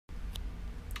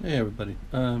Hey everybody,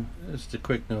 just a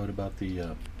quick note about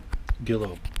the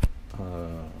Guillow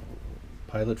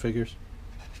pilot figures,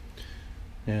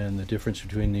 and the difference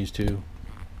between these two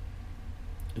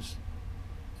is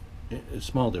a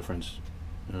small difference,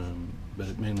 but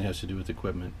it mainly has to do with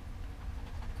equipment.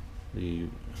 The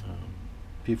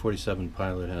P-47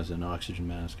 pilot has an oxygen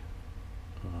mask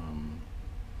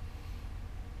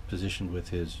positioned with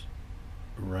his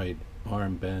right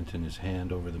arm bent and his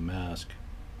hand over the mask,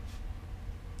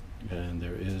 and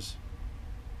there is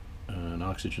an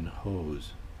oxygen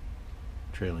hose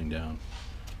trailing down.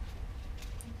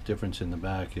 Difference in the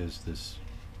back is this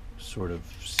sort of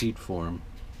seat form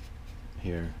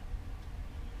here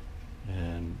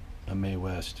and a Mae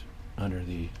West under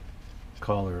the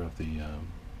collar of the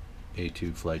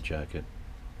A2 flight jacket,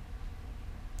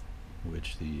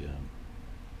 which the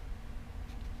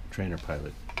trainer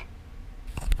pilot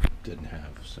didn't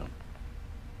have. So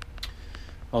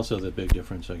also the big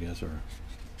difference, I guess, or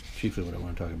chiefly what I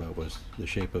want to talk about, was the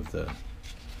shape of the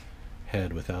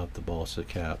head without the balsa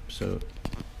cap. So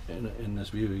in this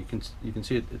view you can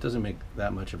see it doesn't make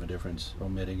that much of a difference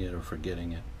omitting it or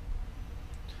forgetting it,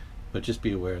 but just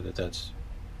be aware that that's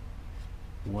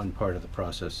one part of the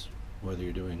process, whether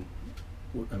you're doing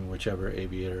whichever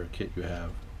aviator kit you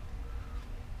have.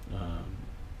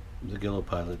 The Guillow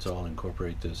pilots all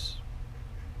incorporate this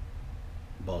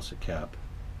balsa cap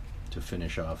to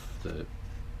finish off the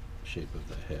shape of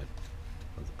the head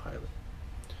of the pilot.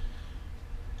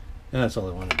 And that's all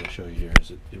I wanted to show you here, is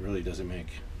it really doesn't make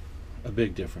a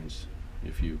big difference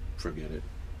if you forget it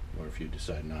or if you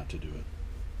decide not to do it.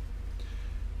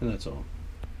 And that's all.